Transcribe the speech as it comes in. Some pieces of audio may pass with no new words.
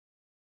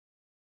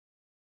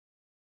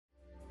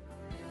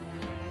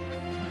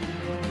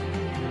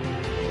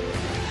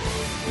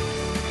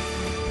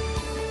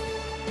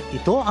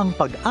Ito ang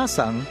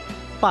Pag-asang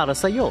para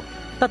sa iyo.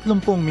 30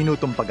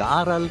 minutong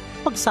pag-aaral,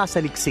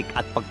 pagsasaliksik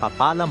at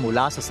pagpapala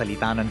mula sa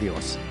salita ng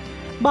Diyos.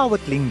 Bawat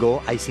linggo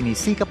ay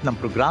sinisikap ng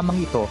programang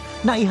ito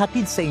na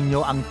ihatid sa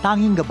inyo ang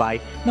tanging gabay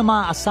na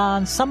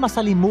maaasahan sa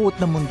masalimuot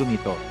na mundong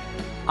ito,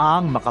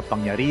 ang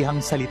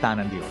makapangyarihang salita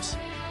ng Diyos.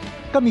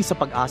 Kami sa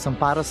Pag-asang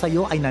para sa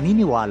iyo ay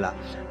naniniwala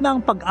na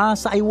ang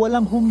pag-asa ay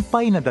walang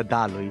humpay na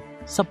dadaloy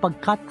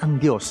sapagkat ang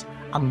Diyos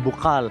ang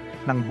bukal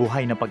ng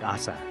buhay na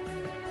pag-asa.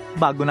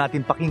 Bago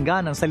natin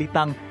pakinggan ang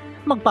salitang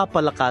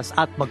magpapalakas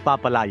at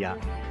magpapalaya,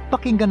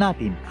 pakinggan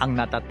natin ang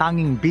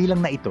natatanging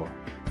bilang na ito.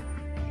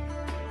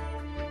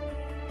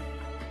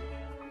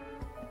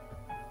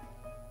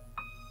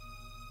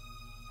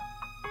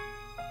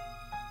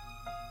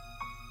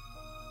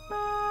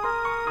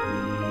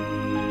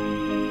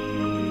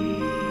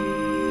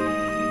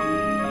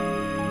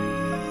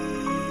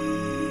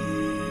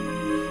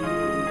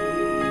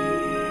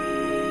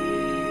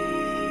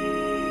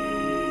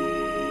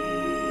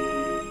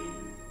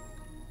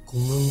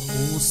 Kung ang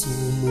puso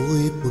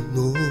mo'y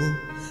puno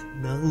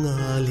ng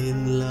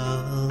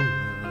alinlangan,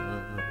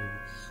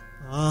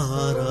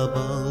 para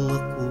bang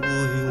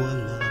ako'y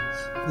wala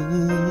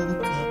kung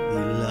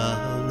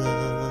kailangan.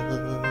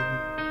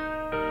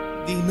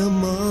 Di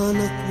naman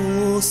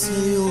ako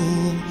sa'yo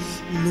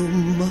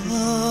lumalayo,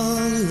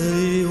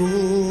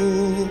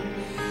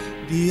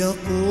 di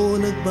ako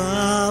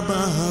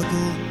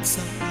nagbabago sa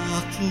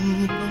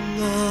aking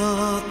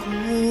pangako.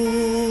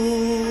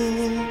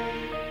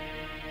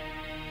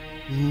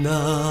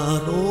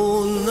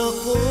 Naroon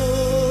ako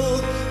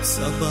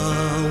sa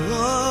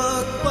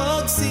bawat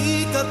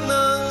pagsikat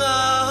ng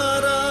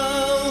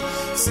araw,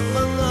 sa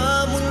mga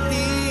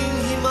munting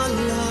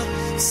himala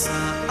sa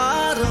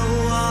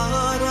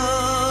araw-araw.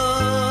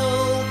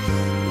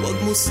 Huwag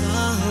mo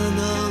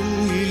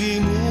sanang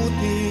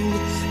lilimutin,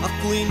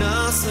 ako'y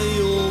nasa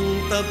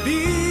iyong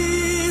tabi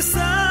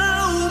sa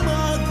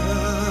umaga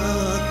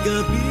at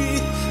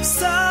gabi,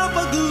 sa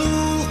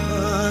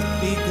pagluha at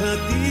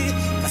bighati.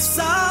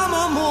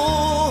 Kasama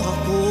mo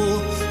ako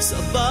sa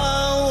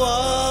bawat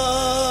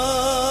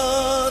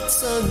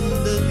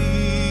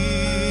sandali.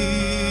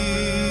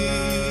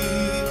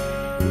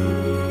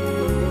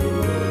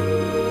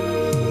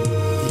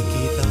 Di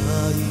kita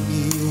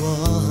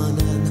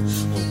iiwanan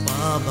o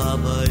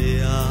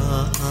pababayaan.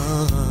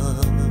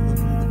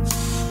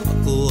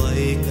 Ako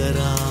ay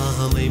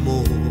karamay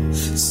mo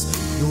sa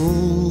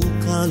iyong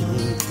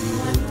kalungkutan.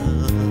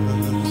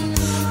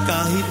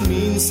 Kahit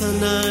minsan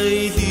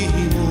ay di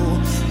mo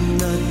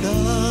nadarama,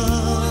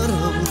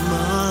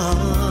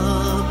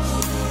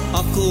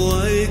 ako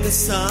ay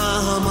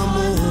kasama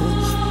mo,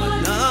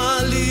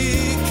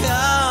 manali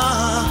ka.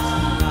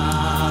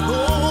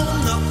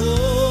 Naroon ako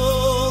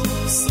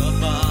sa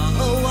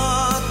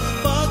bawat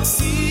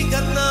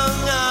pagsikat ng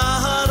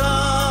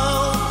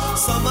araw,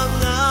 sa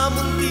mga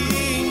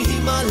munting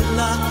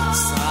himala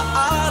sa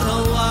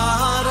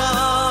araw-araw.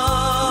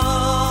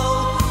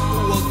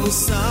 Huwag mo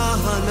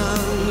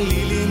sanang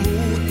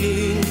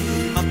lilimutin,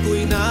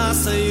 ako'y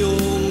nasa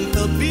iyong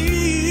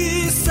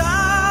tabi sa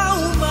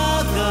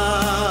umaga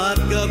at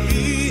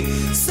gabi,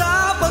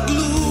 sa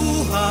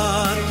pagluha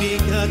at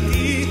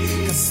bighati.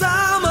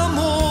 Kasama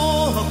mo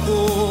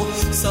ako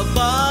sa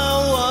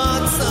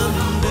bawat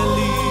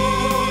sandali.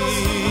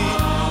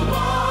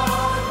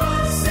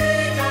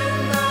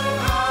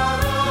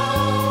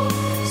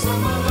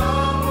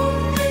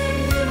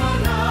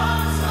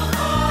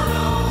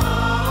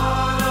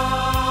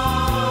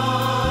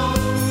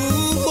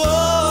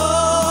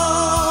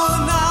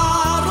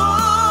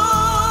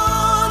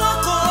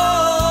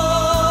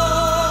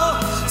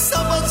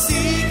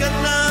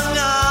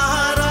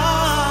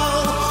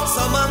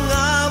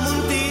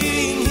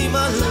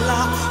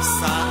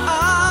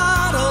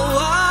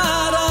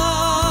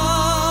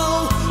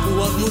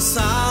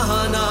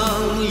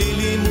 Sanang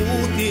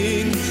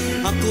lilimutin,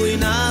 ako'y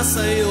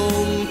nasa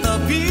iyong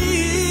tabi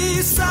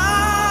sa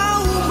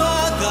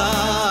umaga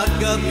at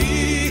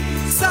gabi,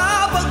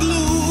 sa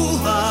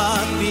pagluha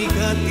at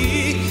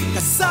bighati.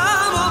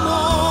 Kasama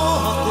mo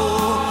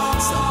ako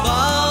sa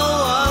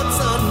bawat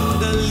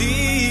sandali.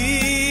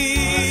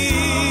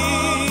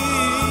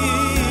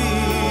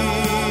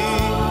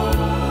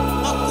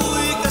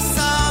 Ako'y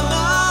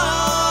kasama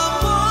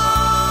mo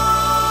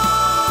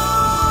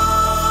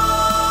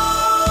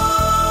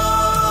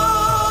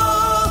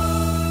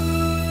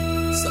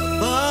sa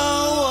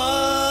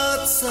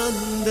bawat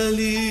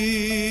sandali.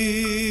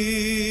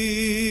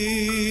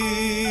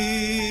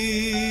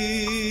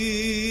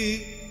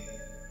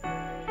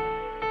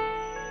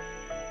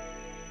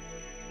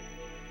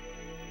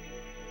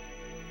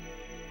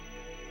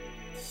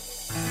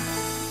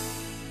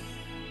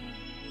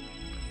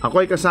 Ako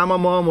ay kasama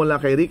mo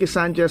mula kay Ricky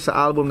Sanchez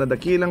sa album na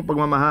Dakilang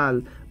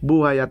Pagmamahal,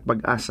 Buhay at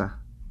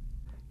Pag-asa.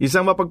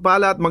 Isang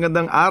mapagpala at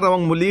magandang araw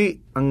ang muli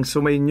ang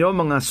sumainyo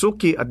mga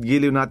suki at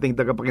giliw nating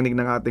tagapakinig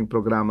ng ating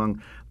programang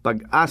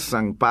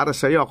Pag-asang para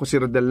sa iyo. Ako si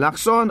Rodel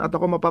Lacson at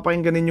ako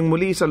mapapakinggan ninyong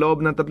muli sa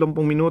loob ng 30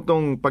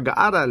 minutong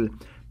pag-aaral,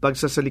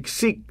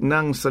 pagsasaliksik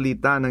ng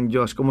salita ng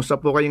Diyos. Kumusta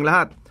po kayong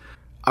lahat?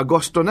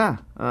 Agosto na.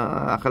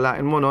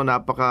 Akalain mo, no,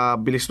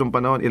 napakabilis ng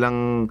panahon.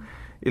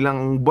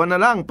 Ilang buwan na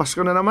lang, Pasko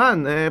na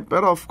naman.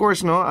 Pero of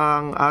course, no,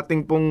 ang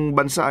ating pong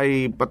bansa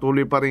ay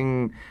patuloy pa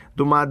ring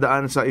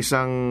dumadaan sa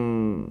isang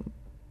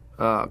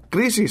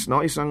crisis,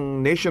 no,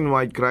 isang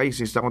nationwide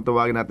crisis na kung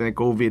tawagin natin ay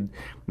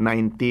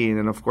COVID-19.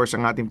 And of course,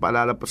 ang ating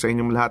paalala pa sa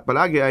inyong lahat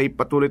palagi ay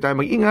patuloy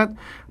tayong mag-ingat,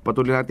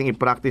 patuloy nating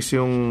i-practice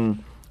yung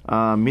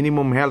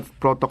minimum health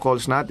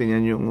protocols natin.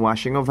 Yan yung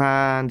washing of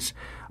hands,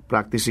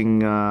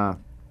 practicing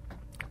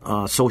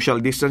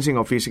social distancing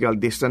or physical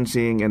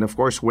distancing, and of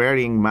course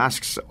wearing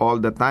masks all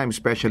the time,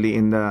 especially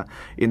in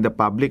the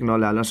public, no,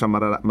 lalo sa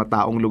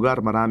mataong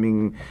lugar,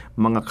 maraming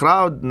mga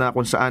crowd na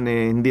kung saan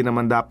hindi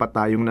naman dapat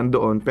tayong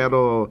nandoon,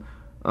 pero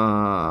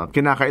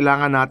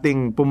kinakailangan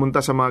nating pumunta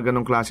sa mga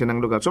ganong klase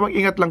ng lugar. So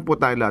mag-ingat lang po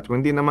tayo lahat.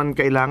 Kung hindi naman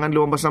kailangan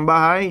lumabas ng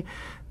bahay,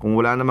 kung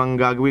wala namang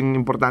gagawing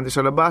importante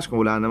sa labas,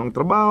 kung wala namang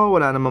trabaho,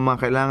 wala namang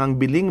mga kailangang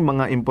biling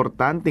mga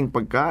importanteng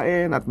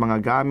pagkain at mga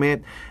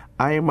gamit,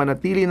 ay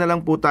manatili na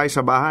lang po tayo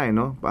sa bahay,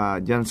 no?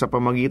 Diyan sa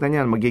pamagitan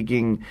yan,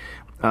 magiging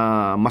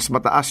mas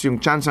mataas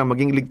yung chance ang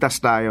maging ligtas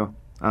tayo.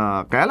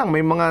 Kaya lang, may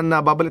mga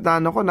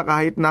nababalitaan ako na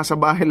kahit nasa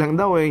bahay lang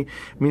daw,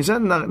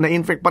 minsan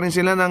na-infect pa rin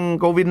sila ng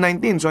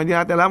COVID-19. So hindi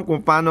natin alam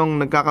kung paano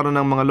nagkakaroon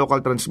ng mga local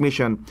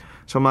transmission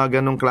sa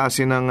mga ganong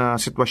klase ng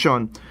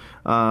sitwasyon.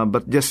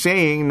 But just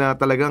saying na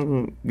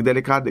talagang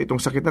delikado itong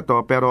sakit na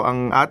to, pero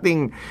ang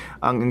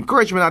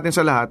encouragement natin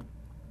sa lahat,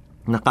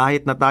 na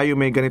kahit na tayo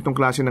may ganitong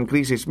klase ng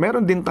krisis,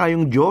 meron din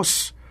tayong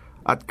Diyos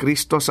at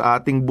Kristo sa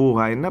ating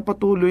buhay na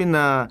patuloy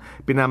na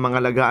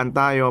pinamangalagaan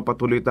tayo,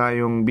 patuloy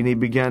tayong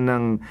binibigyan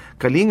ng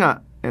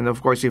kalinga. And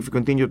of course, if we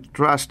continue to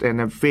trust and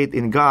have faith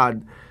in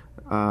God,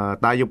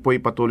 tayo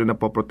po'y patuloy na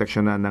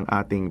poproteksyonan ng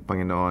ating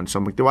Panginoon.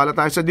 So magtiwala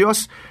tayo sa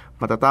Diyos.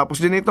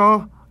 Matatapos din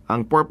ito.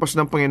 Ang purpose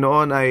ng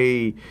Panginoon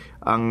ay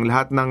ang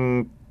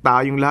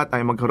tayong lahat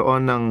ay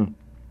magkaroon ng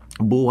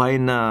buhay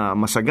na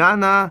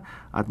masagana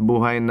at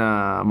buhay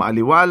na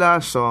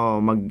maaliwala. So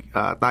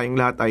tayong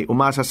lahat ay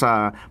umasa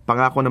sa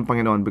pangako ng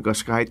Panginoon,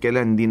 because kahit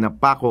kailan hindi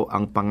napako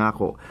ang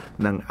pangako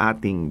ng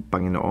ating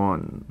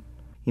Panginoon.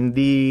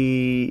 Hindi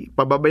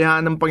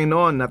pababayaan ng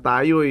Panginoon na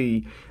tayo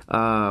ay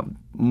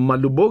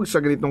malubog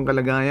sa ganitong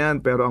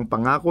kalagayan, pero ang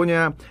pangako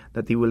niya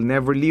that He will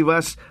never leave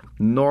us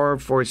nor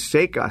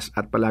forsake us,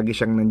 at palagi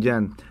siyang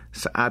nandyan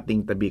sa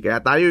ating tabi.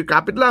 Kaya tayo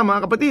kapit lang,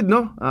 mga kapatid,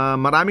 no?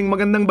 Maraming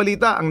magandang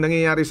balita ang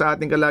nangyayari sa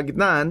ating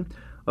kalagitnaan.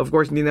 Of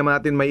course, hindi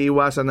naman natin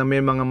maiiwasan na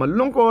may mga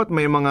malulungkot,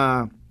 may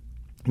mga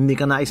hindi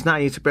ka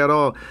nais-nais,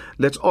 pero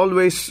let's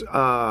always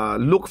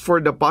look for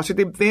the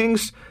positive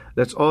things.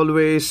 Let's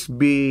always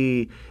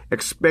be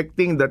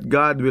expecting that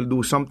God will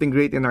do something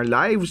great in our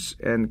lives.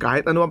 And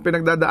kahit ano ang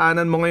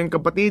pinagdadaanan mo ngayon,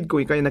 kapatid,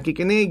 kung ikay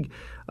nakikinig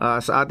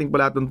sa ating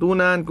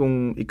palatuntunan,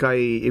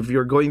 if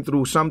you're going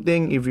through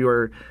something, if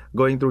you're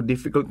going through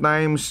difficult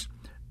times,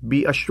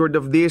 be assured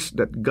of this,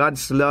 that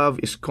God's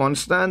love is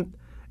constant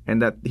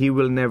and that He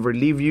will never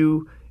leave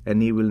you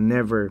and He will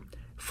never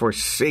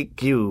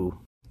forsake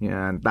you.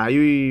 Yan,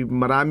 tayo'y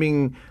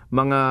maraming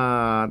mga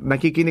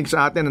nakikinig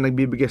sa atin na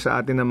nagbibigay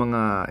sa atin ng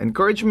mga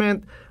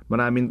encouragement.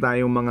 Maraming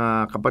tayong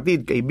mga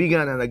kapatid,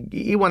 kaibigan na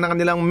nag-iiwan ng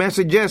kanilang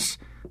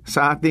messages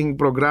sa ating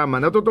programa.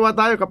 Natutuwa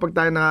tayo kapag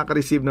tayo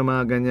nakaka-receive ng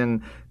mga ganyang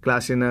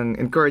klase ng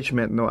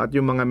encouragement, no? At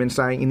yung mga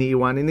mensaheng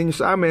iniiwanin ninyo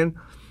sa amin,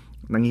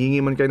 nanghihingi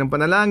man kayo ng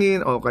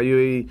panalangin o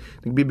kayo'y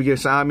nagbibigay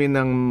sa amin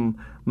ng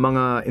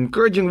mga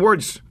encouraging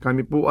words,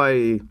 kami po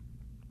ay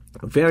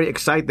very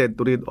excited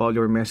to read all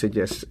your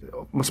messages.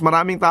 Mas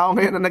maraming tao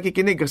ngayon na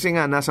nakikinig kasi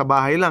nga nasa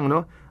bahay lang,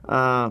 no?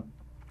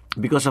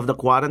 Because of the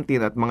quarantine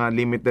at mga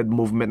limited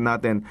movement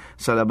natin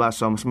sa labas.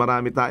 So mas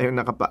marami tayong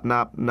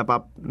na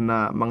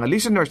mga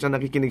listeners na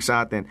nakikinig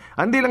sa atin.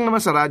 Hindi lang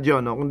naman sa radyo,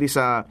 no, kundi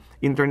sa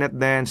internet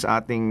din, sa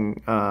ating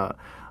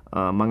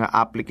mga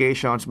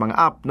applications, mga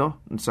app,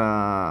 no, sa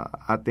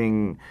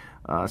ating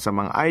sa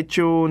mga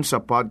iTunes,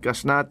 sa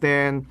podcast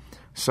natin,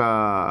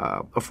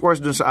 of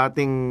course dun sa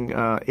ating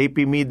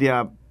AP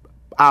Media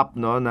app,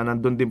 no, na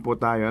nandun din po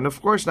tayo. And of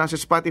course nasa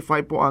Spotify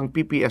po ang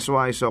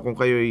PPSY. So kung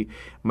kayo'y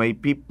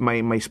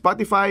may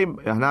Spotify,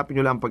 hanapin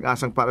nyo lang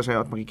Pag-asang Para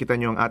Sa'yo at makikita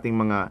nyo ang ating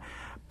mga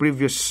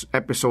previous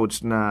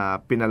episodes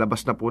na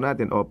pinalabas na po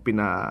natin o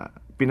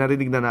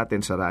pinarinig na natin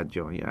sa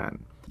radyo. Yan.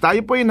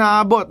 Tayo po ay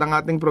naabot. Ang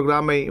ating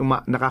programa ay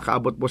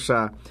nakakaabot po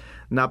sa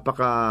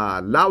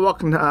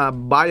napakalawak na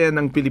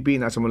bayan ng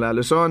Pilipinas, mula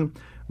Luzon,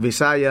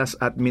 Visayas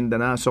at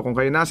Mindanao. So kung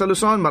kayo nasa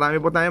Luzon, marami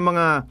po tayong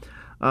mga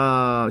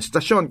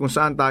stasyon kung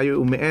saan tayo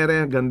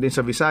umiere, ganun din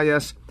sa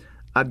Visayas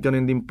at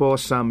ganun din po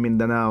sa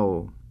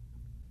Mindanao.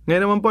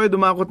 Ngayon naman po ay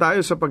dumako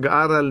tayo sa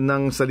pag-aaral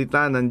ng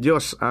salita ng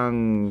Diyos.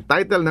 Ang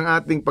title ng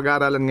ating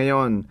pag-aaralan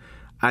ngayon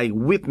ay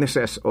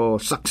Witnesses o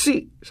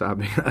Saksi,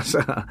 sabi nga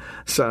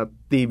sa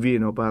TV,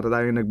 no, para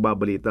tayo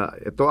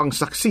nagbabalita. Ito ang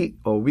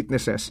saksi o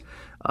witnesses.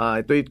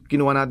 Ito'y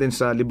kinuha natin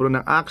sa libro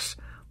ng Acts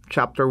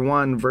chapter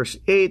 1 verse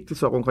 8.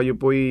 So kung kayo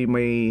po'y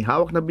may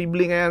hawak na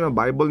Biblia ngayon, o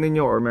Bible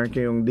ninyo, or meron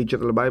kayong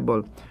digital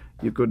Bible,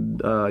 you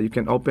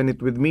can open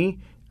it with me.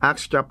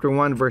 Acts chapter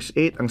 1 verse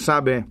 8, ang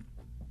sabi,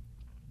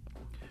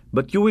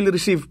 But you will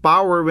receive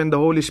power when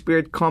the Holy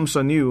Spirit comes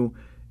on you,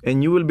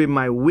 and you will be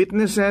my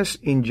witnesses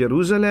in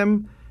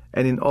Jerusalem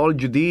and in all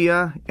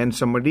Judea and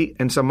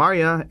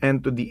Samaria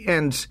and to the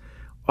ends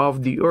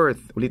of the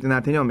earth. Ulitin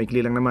natin yun, may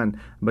ikli lang naman.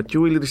 But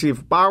you will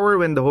receive power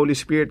when the Holy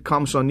Spirit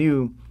comes on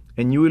you,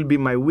 and you will be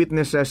my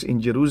witnesses in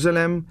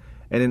Jerusalem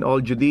and in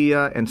all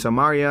Judea and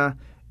Samaria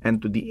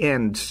and to the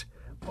ends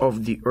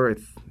of the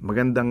earth.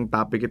 Magandang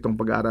topic itong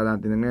pag-aaral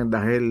natin ngayon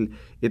dahil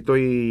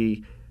ito'y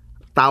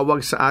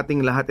tawag sa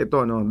ating lahat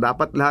ito. No?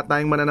 Dapat lahat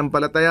tayong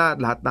mananampalataya,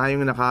 lahat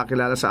tayong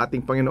nakakilala sa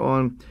ating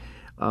Panginoon.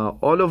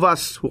 All of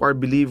us who are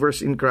believers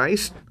in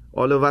Christ,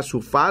 all of us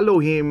who follow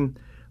Him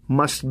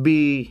must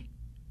be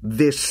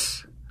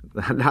this.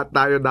 Lahat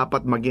tayo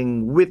dapat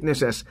maging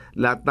witnesses,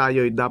 lahat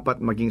tayo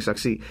dapat maging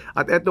saksi.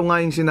 At ito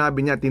nga yung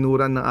sinabi niya,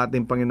 tinuran ng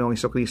ating Panginoong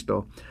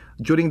Hesukristo.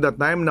 During that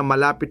time na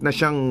malapit na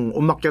siyang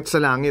umakyat sa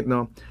langit,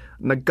 no,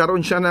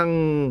 nagkaroon siya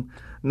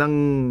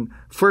ng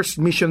first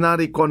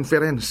missionary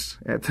conference.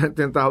 Ito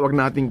tinatawag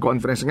nating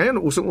conference. Ngayon,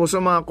 usong-uso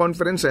mga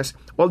conferences,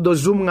 although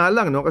Zoom nga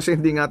lang, no, kasi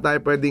hindi nga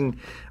tayo pwedeng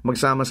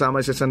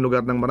magsama-sama sa isang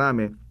lugar ng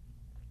marami.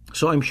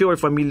 So I'm sure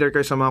familiar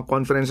kayo sa mga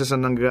conferences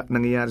na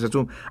nangyayari sa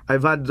Zoom.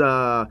 I've had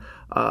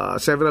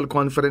several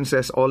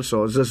conferences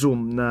also sa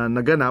Zoom na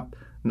naganap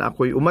na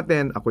ako'y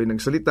umattend, ako'y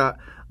nagsalita.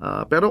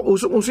 Pero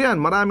usong-uso yan,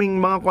 maraming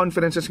mga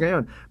conferences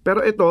ngayon. Pero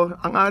ito,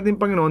 ang ating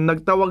Panginoon,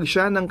 nagtawag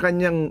siya ng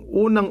kanyang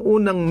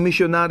unang-unang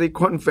missionary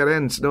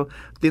conference. No?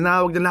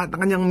 Tinawag nila lahat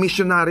ng kanyang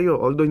misyonaryo,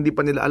 although hindi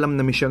pa nila alam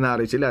na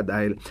missionary sila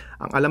dahil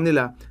ang alam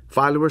nila,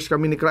 followers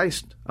kami ni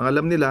Christ. Ang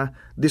alam nila,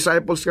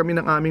 disciples kami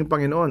ng aming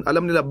Panginoon.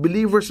 Alam nila,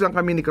 believers lang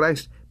kami ni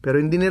Christ. Pero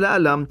hindi nila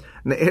alam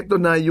na ito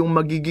na yung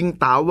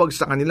magiging tawag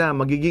sa kanila,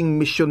 magiging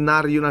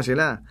misyonaryo na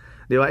sila.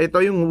 Di ba?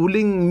 Ito yung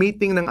huling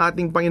meeting ng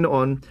ating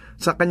Panginoon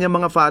sa kanyang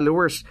mga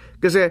followers.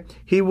 Kasi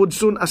He would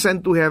soon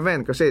ascend to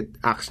heaven. Kasi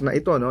Acts na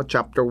ito, no?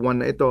 Chapter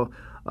 1 na ito,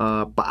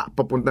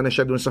 papunta na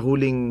siya dun sa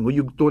huling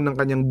huyugto ng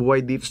kanyang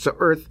buhay dito sa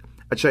earth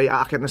at siya ay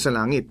aakyat na sa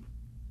langit.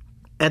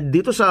 At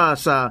dito sa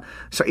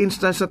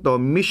instance na to,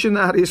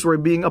 missionaries were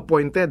being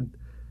appointed.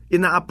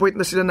 Ina-appoint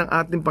na sila ng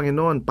ating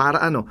Panginoon para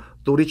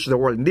to reach the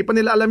world. Hindi pa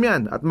nila alam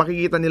yan at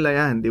makikita nila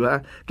yan, di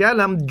ba? Kaya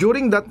alam,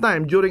 during that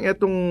time, during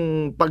itong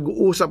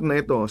pag-uusap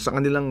na ito sa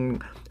kanilang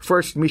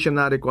first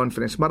missionary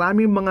conference,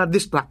 maraming mga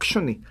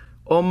distraction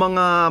o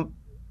mga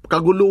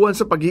kaguluhan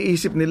sa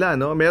pag-iisip nila.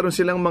 No? Meron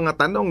silang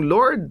mga tanong,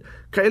 Lord,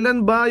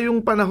 kailan ba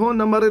yung panahon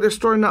na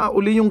marirestore na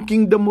uli yung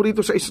kingdom mo rito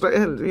sa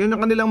Israel? Yun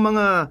ang kanilang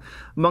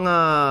mga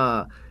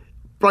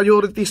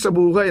priorities sa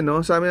buhay, no?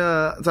 Sabi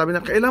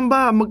na, kailan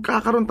ba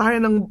magkakaroon tayo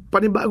ng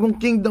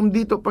panibagong kingdom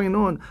dito,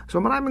 Panginoon?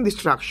 So maraming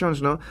distractions,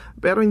 no?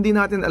 Pero hindi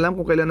natin alam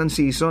kung kailan ang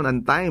season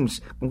and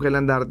times, kung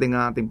kailan darating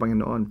ang ating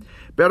Panginoon.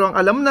 Pero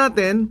ang alam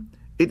natin,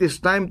 it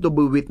is time to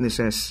be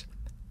witnesses.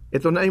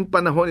 Ito na yung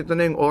panahon, ito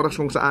na yung oras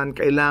kung saan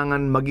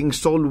kailangan maging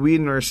soul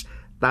winners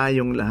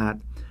tayong lahat.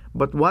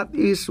 But what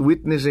is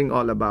witnessing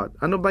all about?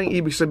 Ano ba yung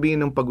ibig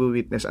sabihin ng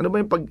pag-witness? Ano ba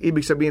yung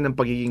ibig sabihin ng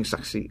pagiging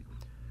saksi?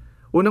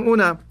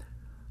 Unang-una,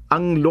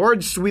 ang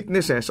Lord's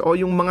witnesses o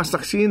yung mga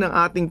saksi ng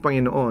ating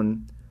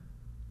Panginoon,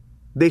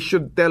 they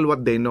should tell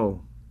what they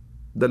know.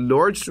 The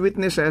Lord's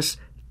witnesses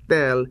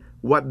tell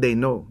what they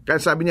know. Kaya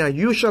sabi niya,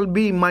 you shall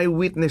be my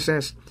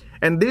witnesses.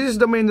 And this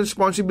is the main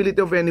responsibility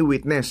of any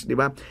witness, di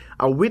ba?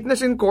 A witness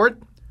in court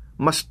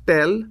must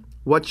tell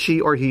what she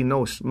or he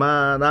knows.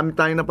 Marami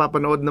tayong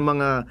napapanood ng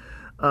mga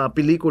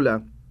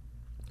pelikula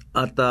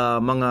at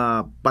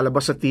mga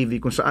palabas sa TV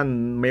kung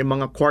saan may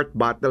mga court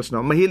battles, no?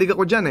 Mahilig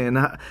ako dyan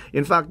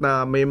in fact,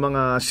 may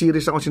mga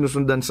series akong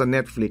sinusundan sa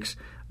Netflix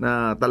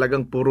na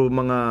talagang puro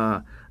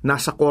mga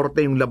nasa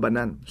korte yung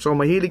labanan. So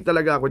mahilig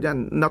talaga ako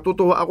dyan.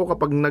 Natutuwa ako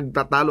kapag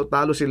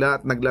nagtatalo-talo sila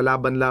at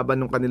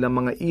naglalaban-laban ng kanilang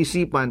mga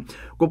isipan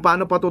kung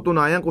paano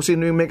patutunayan kung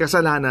sino yung may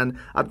kasalanan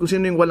at kung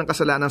sino yung walang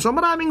kasalanan. So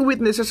maraming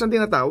witnesses ang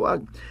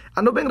tinatawag.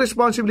 Ano ba yung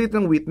responsibility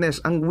ng witness?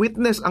 Ang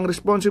witness, ang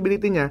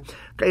responsibility niya,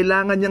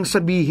 kailangan niyang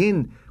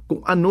sabihin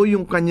kung ano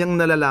yung kanyang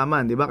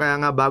nalalaman, di ba? Kaya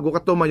nga bago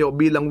ka tumayo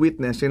bilang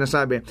witness,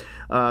 sinasabi,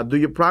 do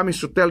you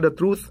promise to tell the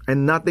truth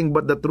and nothing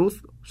but the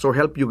truth? So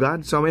help you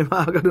God. So may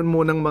mga ganun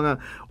munang mga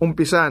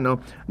umpisa,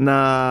 no,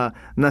 na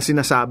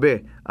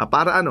sinasabi.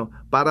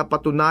 Para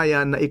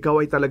patunayan na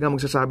ikaw ay talaga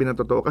magsasabi ng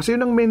totoo. Kasi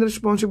yun ang main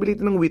responsibility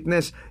ng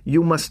witness.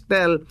 You must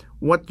tell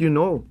what you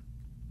know.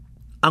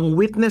 Ang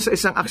witness sa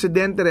isang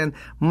aksidente rin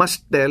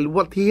must tell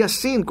what he has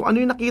seen. Kung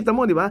ano yung nakita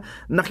mo, di ba?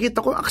 Nakita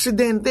ko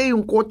aksidente,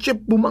 yung kotse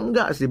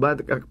bumanggas, di ba?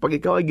 Pag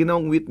ikaw ay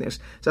ginawang witness,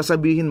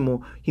 sasabihin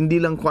mo,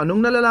 hindi lang kung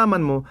anong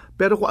nalalaman mo,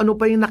 pero kung ano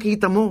pa yung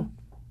nakita mo.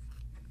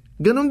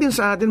 Ganon din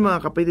sa atin,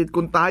 mga kapatid.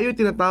 Kung tayo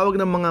tinatawag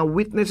ng mga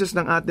witnesses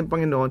ng ating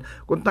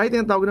Panginoon, kung tayo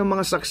tinatawag ng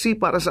mga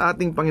saksi para sa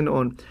ating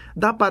Panginoon,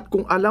 dapat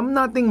kung alam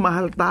nating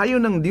mahal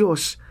tayo ng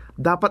Diyos,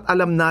 dapat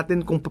alam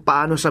natin kung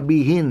paano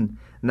sabihin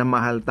na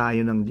mahal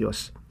tayo ng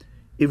Diyos.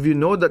 If you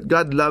know that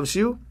God loves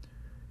you,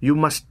 you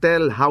must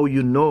tell how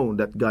you know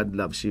that God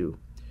loves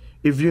you.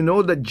 If you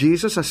know that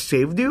Jesus has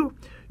saved you,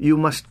 you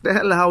must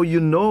tell how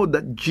you know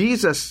that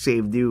Jesus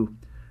saved you.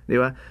 Di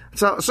ba?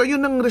 So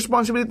yun ang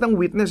responsibility ng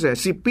witness.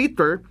 Si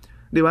Peter,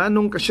 Di ba?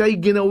 Nung siya'y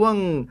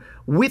ginawang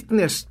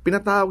witness,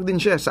 pinatawag din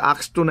siya sa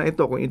Acts 2 na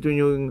ito, kung ito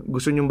yung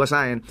gusto nyong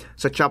basahin,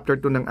 sa chapter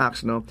 2 ng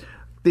Acts, no?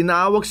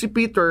 Tinawag si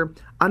Peter.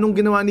 Anong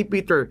ginawa ni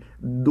Peter?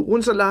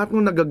 Doon sa lahat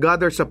ng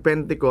nagagather sa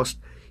Pentecost,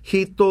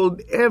 he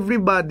told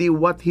everybody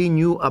what he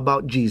knew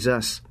about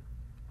Jesus.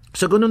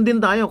 So, ganun din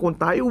tayo. Kung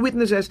tayo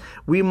witnesses,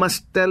 we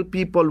must tell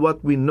people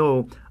what we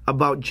know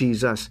about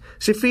Jesus.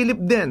 Si Philip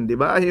din, di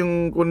ba?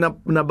 Yung kung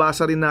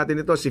nabasa rin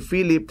natin ito, si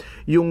Philip,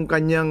 yung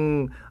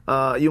kanyang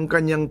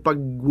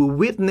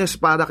pag-witness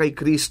para kay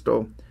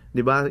Kristo,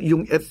 di ba?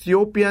 Yung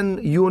Ethiopian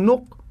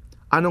eunuch,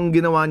 anong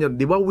ginawa niya?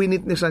 Di ba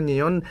winitnessan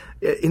niya yun?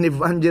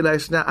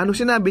 In-evangelize na. Ano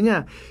sinabi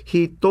niya?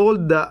 He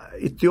told the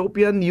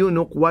Ethiopian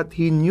eunuch what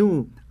he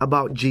knew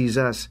about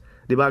Jesus.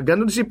 Di ba?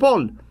 Ganun si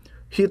Paul.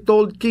 He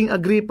told King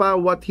Agrippa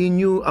what he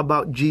knew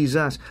about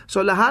Jesus.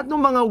 So lahat ng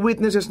mga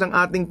witnesses ng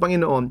ating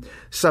Panginoon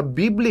sa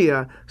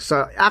Biblia,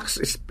 sa Acts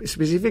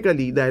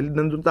specifically, dahil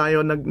nandun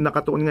tayo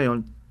nakatuon ngayon,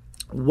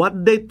 what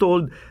they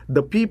told the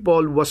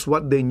people was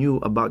what they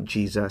knew about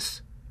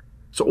Jesus.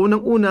 So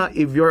unang-una,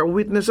 if you're a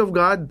witness of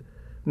God,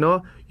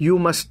 no, you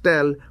must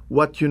tell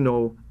what you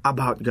know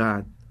about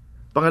God.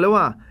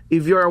 Pangalawa,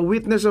 if you're a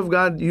witness of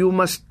God, you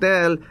must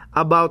tell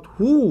about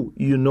who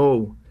you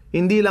know.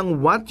 Hindi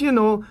lang what you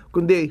know,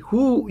 kundi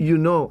who you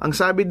know. Ang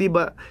sabi, di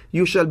ba,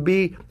 you shall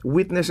be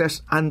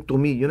witnesses unto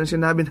me. Yun ang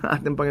sinabi ng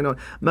ating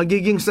Panginoon.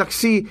 Magiging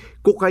saksi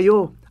ko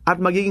kayo at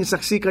magiging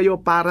saksi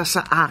kayo para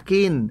sa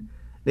akin.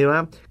 Di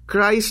ba?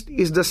 Christ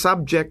is the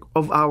subject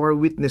of our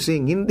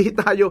witnessing. Hindi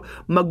tayo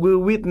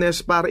mag-witness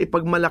para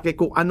ipagmalaki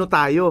kung ano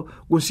tayo,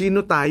 kung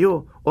sino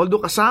tayo.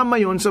 Although kasama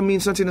yon sa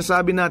minsan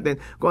sinasabi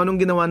natin kung anong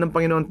ginawa ng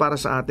Panginoon para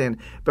sa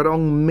atin. Pero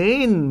ang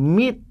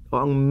main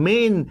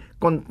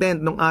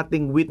content ng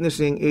ating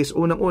witnessing is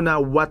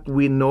unang-una what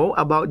we know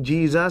about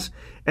Jesus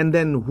and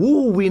then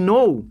who we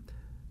know.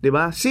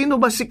 Diba? Sino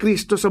ba si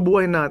Kristo sa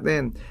buhay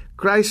natin?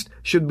 Christ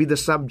should be the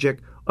subject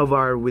of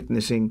our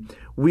witnessing.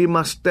 We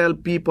must tell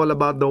people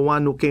about the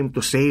one who came to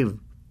save.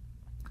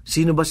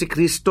 Sino ba si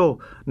Kristo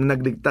na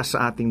nagligtas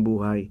sa ating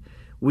buhay?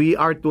 We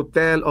are to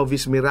tell of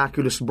His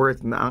miraculous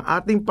birth, na ang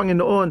ating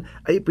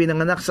Panginoon ay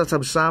pinanganak sa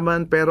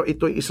sabsaman, pero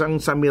ito ay isang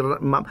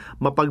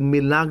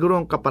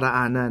mapagmilagrong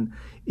kaparaanan.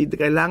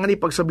 Kailangan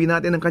ipagsabihin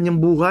natin ang kanyang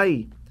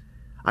buhay.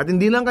 At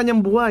hindi lang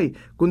kanyang buhay,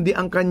 kundi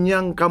ang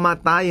kanyang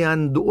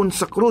kamatayan doon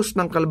sa krus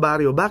ng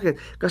Kalbaryo.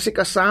 Bakit? Kasi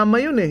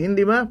kasama yun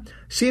hindi ba?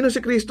 Sino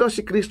si Kristo?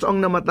 Si Kristo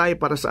ang namatay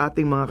para sa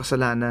ating mga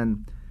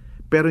kasalanan.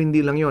 Pero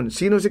hindi lang yun.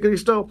 Sino si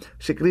Kristo?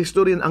 Si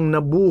Kristo rin ang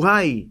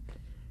nabuhay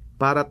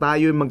para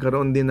tayo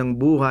magkaroon din ng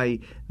buhay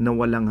na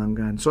walang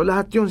hanggan. So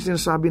lahat yun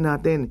sinasabi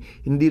natin.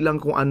 Hindi lang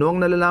kung ano ang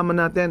nalalaman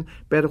natin,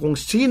 pero kung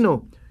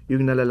sino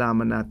yung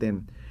nalalaman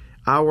natin.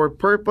 Our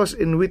purpose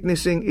in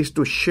witnessing is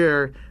to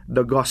share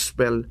the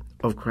gospel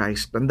of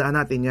Christ. Tandaan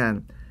natin yan.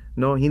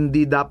 No,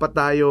 hindi dapat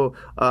tayo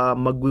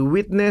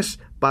magwi-witness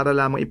para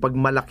lamang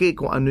ipagmalaki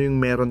kung ano yung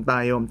meron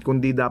tayo,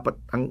 kundi dapat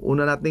ang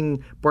una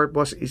nating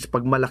purpose is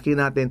pagmalaki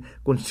natin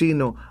kung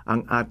sino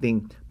ang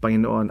ating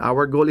Panginoon.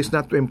 Our goal is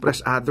not to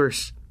impress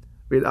others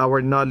with our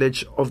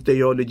knowledge of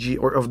theology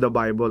or of the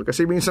Bible.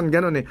 Kasi minsan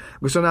ganun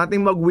gusto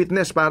nating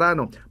mag-witness para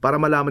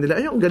para malaman nila,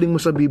 ang galing mo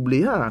sa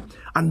Biblia.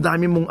 Ang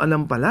dami mong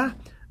alam pala,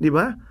 di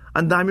ba?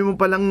 Ang dami mo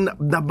palang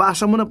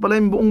nabasa mo na pala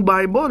yung buong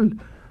Bible.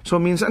 So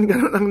minsan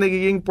ganun ang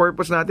nagiging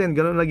purpose natin,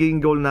 ganun ang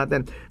nagiging goal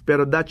natin.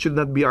 Pero that should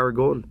not be our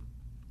goal.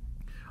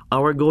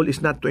 Our goal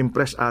is not to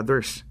impress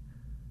others.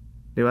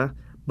 Di ba?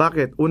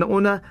 Bakit?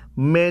 Unang-una,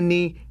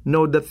 many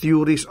know the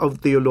theories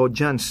of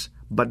theologians,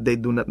 but they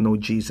do not know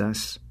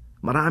Jesus.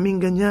 Maraming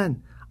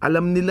ganyan.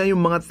 Alam nila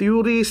yung mga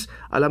theories,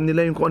 alam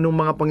nila yung kung anong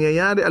mga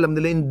pangyayari, alam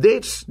nila yung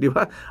dates, di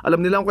ba?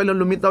 Alam nila kung kailan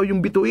lumitaw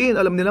yung bituin,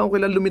 alam nila kung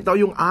kailan lumitaw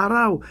yung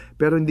araw,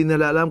 pero hindi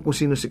nila alam kung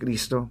sino si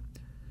Kristo.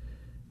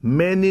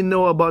 Many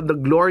know about the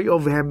glory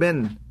of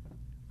heaven,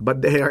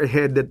 but they are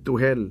headed to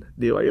hell.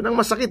 Di ba? Yun ang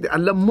masakit.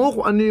 Alam mo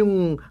kung ano yung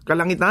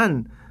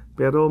kalangitan,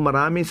 pero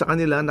marami sa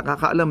kanila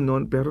nakakaalam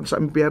nun, pero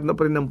sa impyerno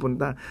pa rin ang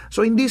punta.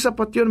 So hindi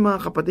sapat yun,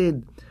 mga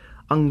kapatid.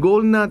 Ang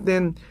goal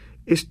natin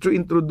is to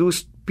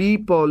introduce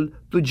people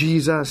to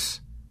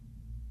Jesus.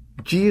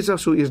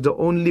 Jesus who is the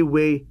only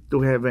way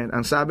to heaven.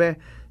 Ang sabi,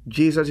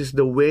 Jesus is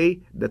the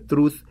way, the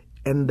truth,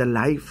 and the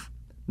life.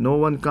 No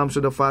one comes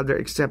to the Father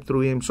except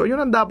through Him. So yun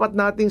ang dapat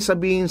nating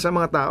sabihin sa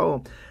mga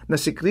tao, na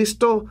si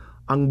Kristo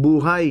ang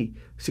buhay,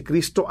 si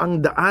Kristo ang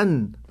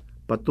daan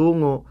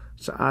patungo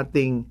sa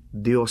ating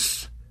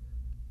Diyos.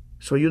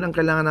 So yun ang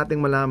kailangan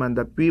nating malaman,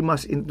 that we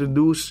must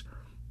introduce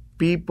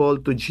people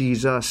to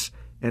Jesus.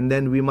 And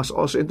then we must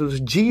also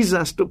introduce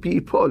Jesus to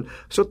people.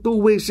 So two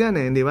ways yan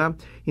di ba?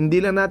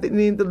 Hindi lang natin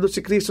i-introduce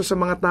si Kristo sa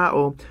mga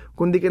tao,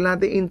 kundi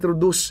kailangan natin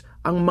introduce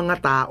ang mga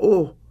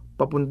tao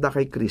papunta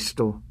kay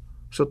Kristo.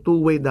 So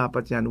two-way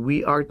dapat yan.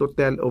 We are to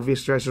tell of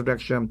His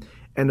resurrection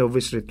and of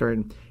His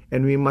return.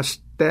 And we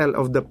must tell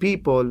the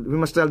people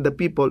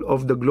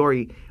of the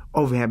glory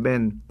of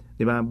heaven.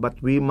 Di ba?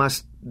 But we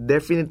must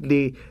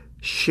definitely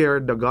share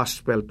the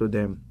gospel to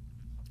them.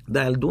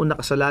 Dahil doon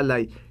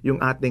nakasalalay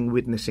yung ating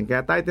witnessing.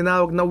 Kaya tayo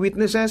tinawag na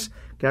witnesses,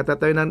 kaya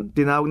tayo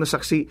tinawag na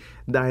saksi,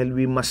 dahil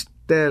we must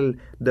tell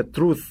the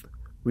truth.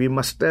 We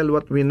must tell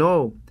what we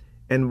know.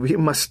 And we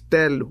must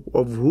tell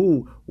of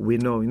who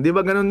we know. Hindi ba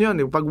ganun yun?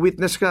 Pag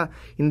witness ka,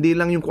 hindi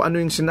lang yung kung ano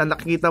yung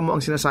nakikita mo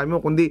ang sinasabi mo,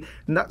 kundi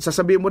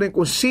sasabihin mo rin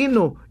kung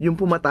sino yung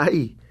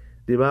pumatay.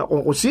 Di ba?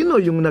 O kung sino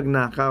yung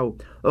nagnakaw.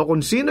 O kung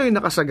sino yung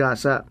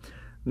nakasagasa.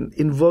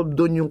 Involved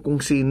doon yung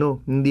kung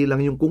sino, hindi lang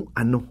yung kung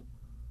ano.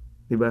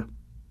 Di ba?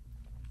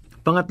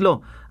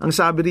 Pangatlo, ang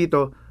sabi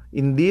rito,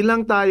 hindi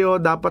lang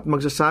tayo dapat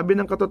magsasabi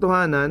ng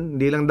katotohanan,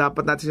 hindi lang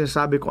dapat natin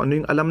sinasabi kung ano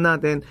yung alam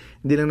natin,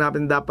 hindi lang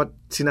natin dapat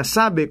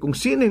sinasabi kung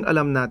sino yung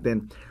alam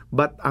natin,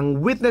 but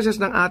ang witnesses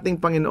ng ating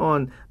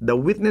Panginoon, the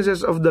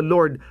witnesses of the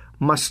Lord,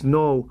 must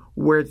know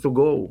where to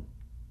go.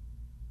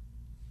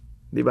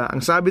 Diba?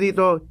 Ang sabi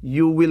dito,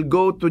 you will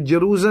go to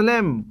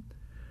Jerusalem,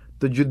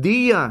 to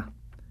Judea,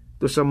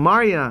 to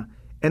Samaria,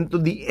 and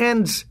to the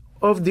ends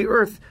of the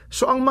earth.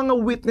 So ang mga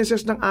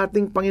witnesses ng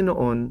ating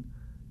Panginoon,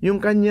 yung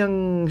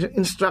kanyang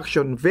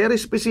instruction, very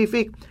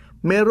specific.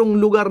 Merong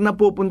lugar na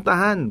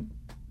pupuntahan.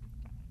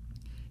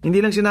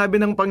 Hindi lang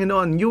sinabi ng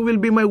Panginoon, you will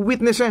be my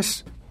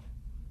witnesses.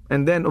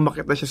 And then,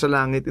 umakyat na siya sa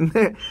langit.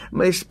 Hindi.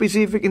 May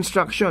specific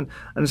instruction.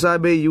 Ang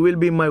sabi, you will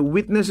be my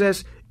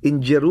witnesses in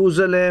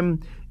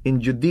Jerusalem, in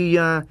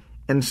Judea,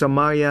 and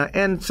Samaria,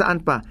 and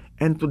saan pa?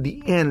 And to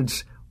the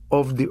ends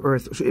of the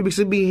earth. So, ibig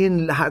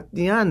sabihin, lahat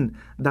yan.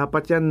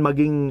 Dapat yan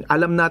maging,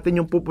 alam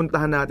natin yung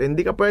pupuntahan natin.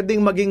 Hindi ka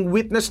pwedeng maging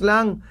witness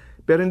lang,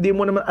 pero hindi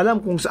mo naman alam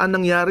kung saan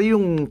nangyari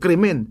yung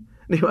krimen.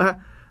 Di ba?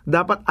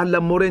 Dapat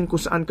alam mo rin kung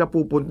saan ka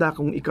pupunta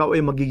kung ikaw ay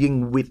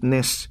magiging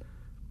witness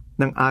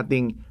ng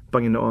ating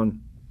Panginoon.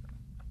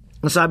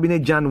 Ang sabi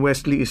ni John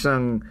Wesley,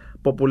 isang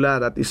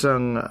popular at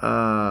isang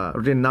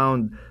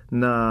renowned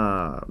na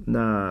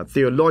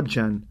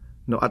theologian,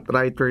 no, at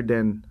writer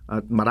din,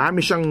 at marami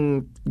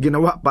siyang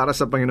ginawa para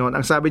sa Panginoon.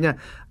 Ang sabi niya,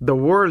 the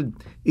world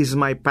is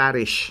my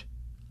parish.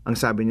 Ang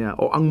sabi niya,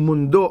 o ang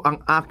mundo ang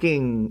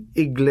aking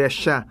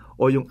iglesia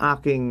o yung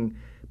aking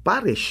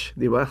parish,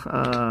 di ba?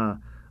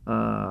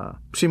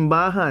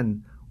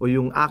 Simbahan o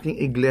yung aking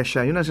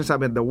iglesia. Yun ang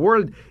sasabi, the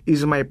world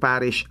is my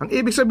parish. Ang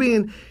ibig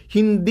sabihin,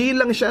 hindi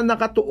lang siya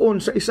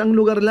nakatuon sa isang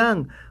lugar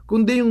lang,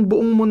 kundi yung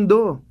buong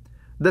mundo.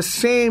 The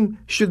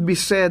same should be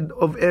said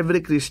of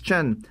every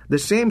Christian. The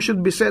same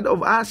should be said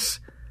of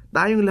us.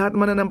 Tayong lahat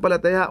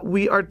mananampalataya,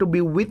 we are to be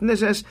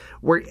witnesses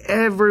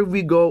wherever we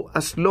go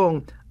as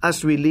long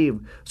as we live.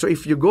 So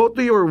if you go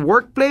to your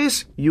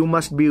workplace, you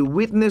must be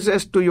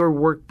witnesses to your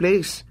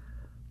workplace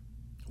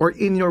or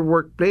in your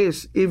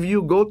workplace. If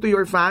you go to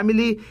your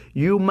family,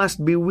 you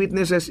must be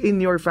witnesses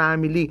in your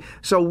family.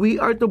 So we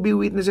are to be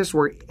witnesses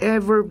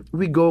wherever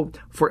we go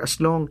for as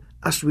long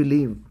as we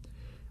live.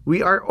 We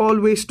are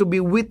always to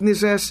be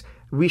witnesses.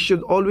 We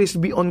should always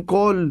be on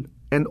call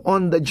and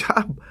on the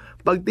job.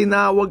 Pag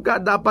tinawag ka,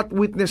 dapat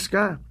witness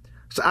ka.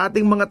 Sa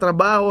ating mga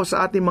trabaho,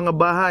 sa ating mga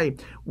bahay,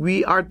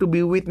 we are to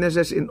be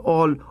witnesses in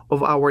all of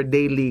our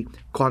daily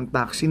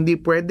contacts. Hindi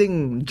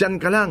pwedeng dyan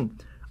ka lang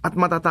at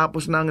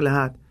matatapos na ang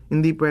lahat.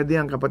 Hindi pwede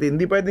yan, kapatid.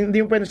 Hindi pwedeng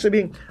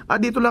sabihin,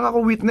 dito lang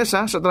ako witness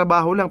sa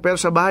trabaho lang, pero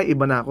sa bahay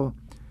iba na ako.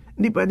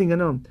 Hindi pwedeng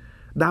gano'n.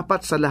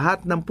 Dapat sa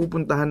lahat ng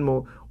pupuntahan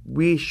mo,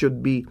 we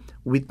should be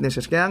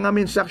witnesses. Kaya nga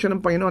may instruction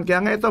ng Panginoon. Kaya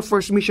nga ito,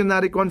 first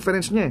missionary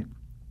conference niya.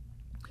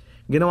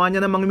 Ginawa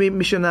niya ng mga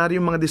missionary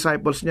yung mga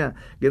disciples niya.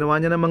 Ginawa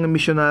niya ng mga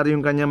missionary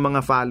yung kanyang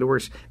mga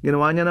followers.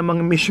 Ginawa niya ng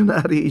mga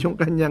missionary yung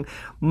kanyang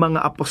mga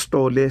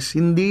apostoles.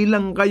 Hindi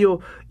lang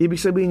kayo,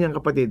 ibig sabihin niyan,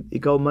 kapatid,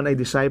 ikaw man ay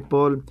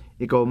disciple,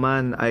 ikaw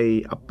man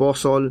ay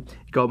apostle,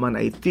 ikaw man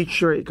ay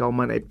teacher, ikaw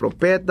man ay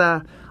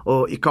propeta,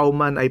 o ikaw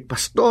man ay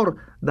pastor,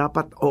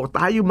 dapat, o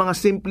tayo mga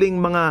simpleng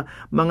mga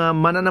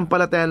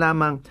mananampalataya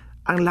lamang,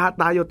 ang lahat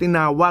tayo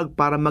tinawag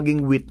para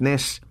maging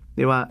witness.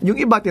 Di ba? Yung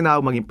iba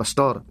tinawag maging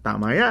pastor.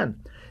 Tama yan.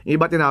 Yung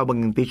iba tinawag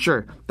maging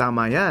teacher,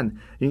 tama yan.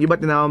 Yung iba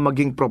tinawag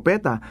maging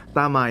propeta,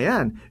 tama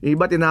yan. Yung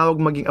iba tinawag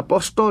maging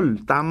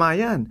apostol, tama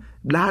yan.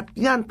 Lahat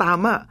yan,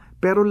 tama.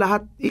 Pero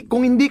lahat,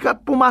 kung hindi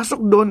ka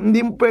pumasok doon, hindi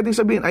mo pwedeng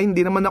sabihin,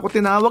 hindi naman ako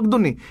tinawag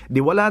doon Di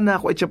wala na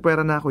ako,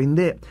 etsapwera na ako.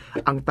 Hindi.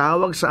 Ang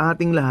tawag sa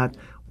ating lahat,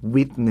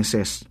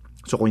 witnesses.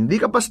 So kung hindi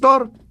ka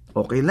pastor,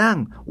 okay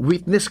lang,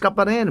 witness ka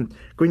pa rin.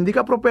 Kung hindi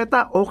ka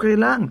propeta, okay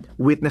lang,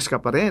 witness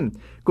ka pa rin.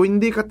 Kung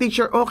hindi ka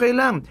teacher, okay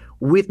lang,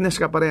 witness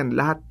ka pa rin.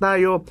 Lahat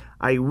tayo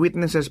ay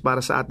witnesses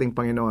para sa ating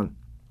Panginoon.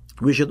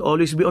 We should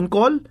always be on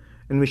call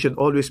and we should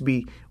always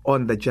be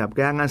on the job.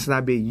 Kaya nga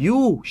sinabi,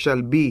 you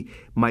shall be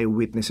my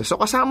witnesses. So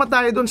kasama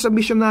tayo doon sa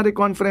missionary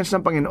conference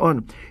ng Panginoon.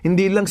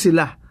 Hindi lang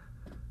sila.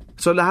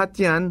 So lahat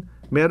yan,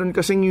 meron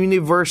kasing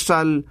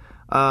universal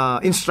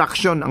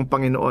instruction ang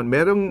Panginoon.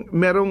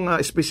 Merong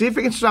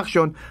specific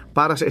instruction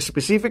para sa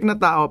specific na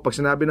tao. Pag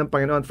sinabi ng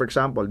Panginoon, for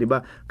example, di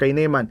ba, kay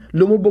Naaman,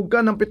 lumubog ka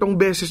ng 7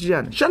 beses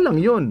diyan. Siya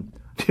lang yun.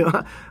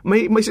 Diba?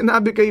 May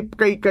sinabi kay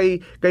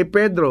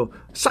Pedro,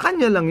 sa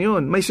kanya lang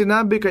yun. May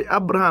sinabi kay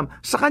Abraham,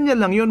 sa kanya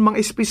lang yun,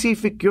 mga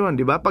specific yun,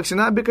 di ba? Pag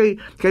sinabi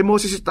kay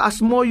Moses,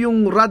 taas mo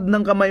yung rod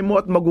ng kamay mo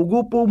at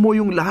magugupo mo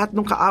yung lahat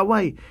ng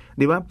kaaway,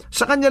 di ba?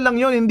 Sa kanya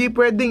lang yun, hindi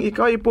pwedeng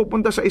ikaw ay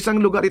pupunta sa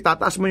isang lugar,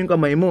 itataas mo yung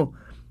kamay mo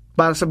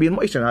para sabihin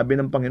mo, sinabi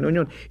ng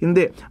Panginoon yun.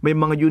 Hindi, may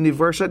mga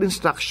universal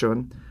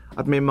instruction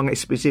at may mga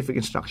specific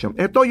instruction.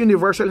 Ito,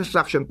 universal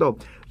instruction to.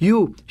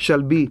 You shall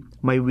be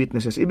my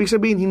witnesses. Ibig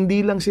sabihin, hindi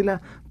lang sila,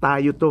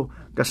 tayo to,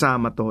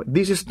 kasama to.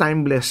 This is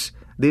timeless.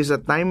 This is a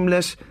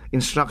timeless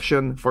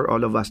instruction for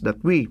all of us that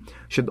we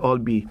should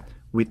all be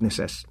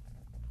witnesses.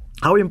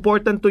 How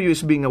important to you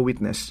is being a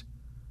witness?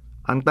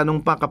 Ang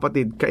tanong pa,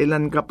 kapatid,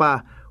 kailan ka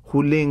pa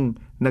huling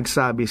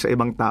nagsabi sa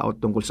ibang tao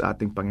tungkol sa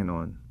ating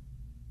Panginoon?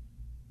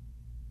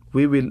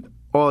 We will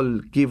all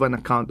give an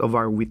account of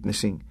our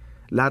witnessing.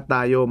 Lahat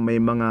tayo may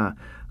mga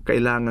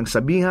kailangang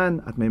sabihan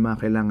at may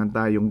mga kailangan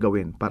tayong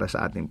gawin para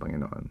sa ating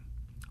Panginoon.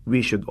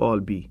 We should all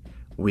be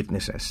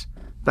witnesses.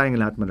 Tayong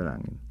lahat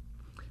manalangin.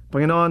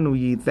 Panginoon,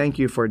 we thank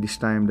you for this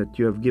time that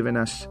you have given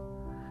us.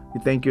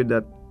 We thank you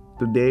that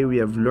today we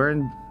have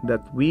learned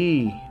that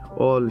we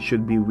all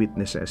should be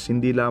witnesses.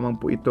 Hindi lamang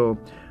po ito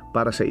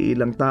para sa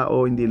ilang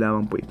tao, hindi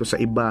lamang po ito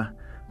sa iba,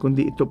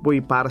 kundi ito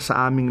po'y para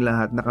sa aming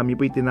lahat na kami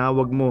po'y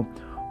tinawag mo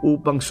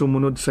upang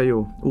sumunod sa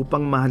iyo,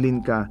 upang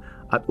mahalin ka,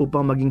 at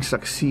upang maging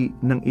saksi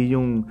ng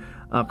iyong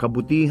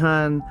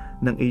kabutihan,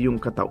 ng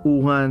iyong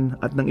katauhan,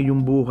 at ng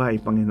iyong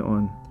buhay,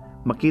 Panginoon.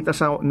 Makita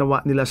sa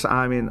nawa nila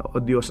sa amin, O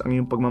Diyos, ang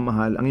iyong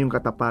pagmamahal, ang iyong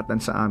katapatan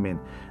sa amin,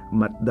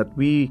 that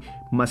we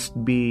must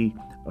be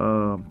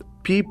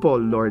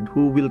people, Lord,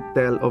 who will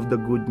tell of the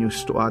good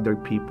news to other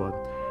people.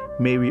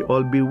 May we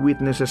all be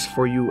witnesses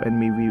for you, and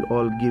may we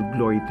all give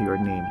glory to your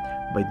name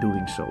by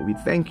doing so. We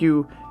thank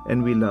you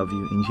and we love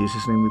you. In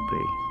Jesus' name we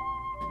pray.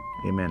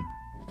 Amen.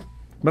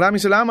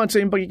 Maraming salamat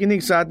sa iyong pagkikinig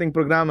sa ating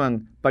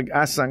programang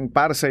Pag-asang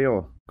para sa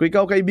iyo. Kung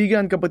ikaw,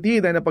 kaibigan,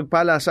 kapatid, ay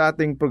napagpala sa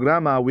ating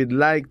programa, we'd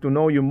like to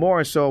know you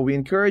more. So we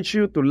encourage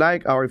you to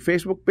like our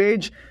Facebook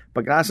page,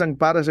 Pag-asang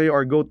para sa iyo,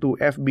 or go to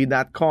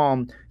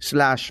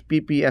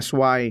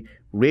fb.com/ppsy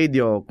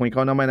radio. Kung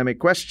ikaw naman na may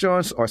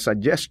questions or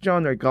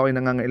suggestion, or ikaw ay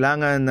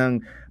nangangailangan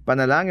ng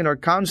panalangin or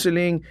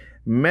counseling,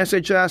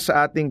 message us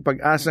sa ating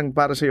Pag-asang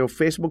para sa iyo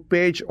Facebook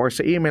page or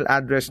sa email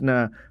address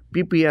na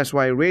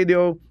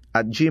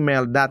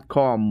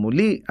ppsyradio@gmail.com.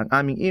 Muli, ang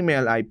aming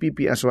email ay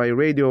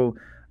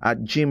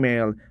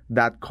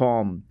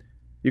ppsyradio@gmail.com.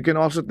 You can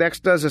also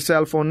text us sa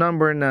cellphone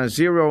number na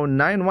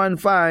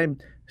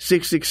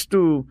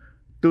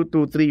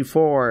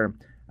 0915-662-2234.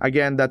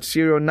 Again, that's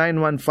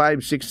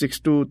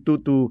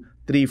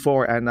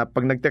 0915-662-2234. And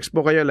pag nag-text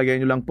po kayo,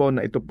 lagyan nyo lang po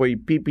na ito po'y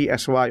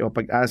PPSY o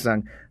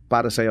Pag-asang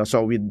para sa iyo.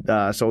 So we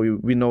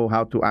know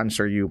how to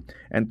answer you.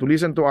 And to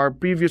listen to our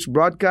previous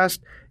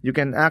broadcast, you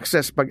can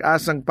access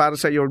Pag-asang para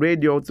sa iyo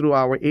radio through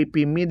our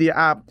AP Media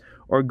app,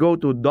 or go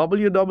to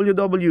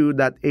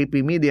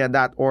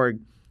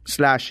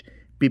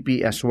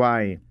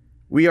www.apmedia.org/ppsy.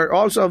 We are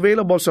also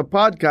available sa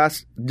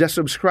podcast. Just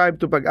subscribe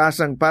to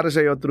Pag-asang para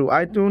sa iyo through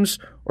iTunes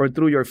or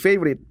through your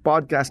favorite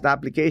podcast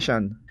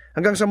application.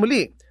 Hanggang sa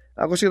muli,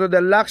 ako si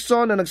Rodel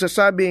Lacson na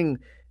nagsasabing,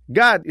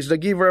 God is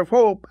the giver of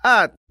hope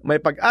at may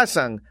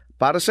pag-asang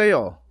para sa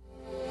iyo.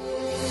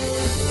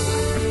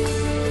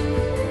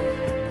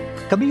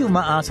 Kami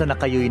umaasa na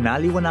kayo'y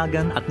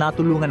naliwanagan at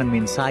natulungan ng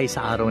mensahe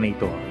sa araw na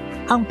ito.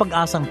 Ang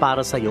Pag-asang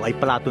para sa iyo ay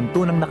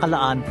palatuntunang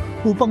nakalaan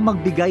upang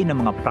magbigay ng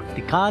mga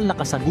praktikal na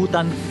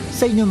kasagutan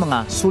sa inyong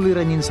mga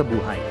suliranin sa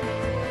buhay.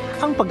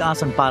 Ang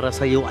Pag-asang para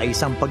sa iyo ay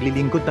isang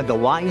paglilingkod na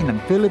gawain ng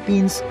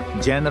Philippines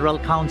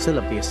General Council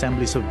of the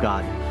Assemblies of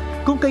God.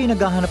 Kung kayo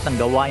naghahanap ng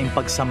gawaing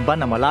pagsamba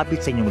na malapit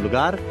sa inyong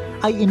lugar,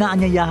 ay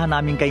inaanyayahan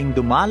namin kayong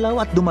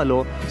dumalaw at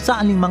dumalo sa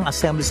anumang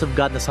Assemblies of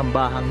God na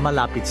sambahang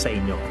malapit sa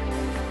inyo.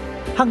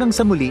 Hanggang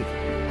sa muli,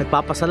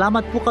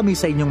 nagpapasalamat po kami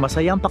sa inyong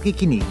masayang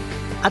pakikinig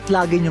at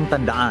lagi niyong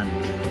tandaan,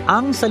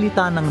 ang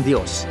salita ng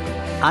Diyos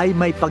ay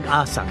may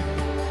pag-asang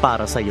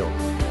para sa iyo.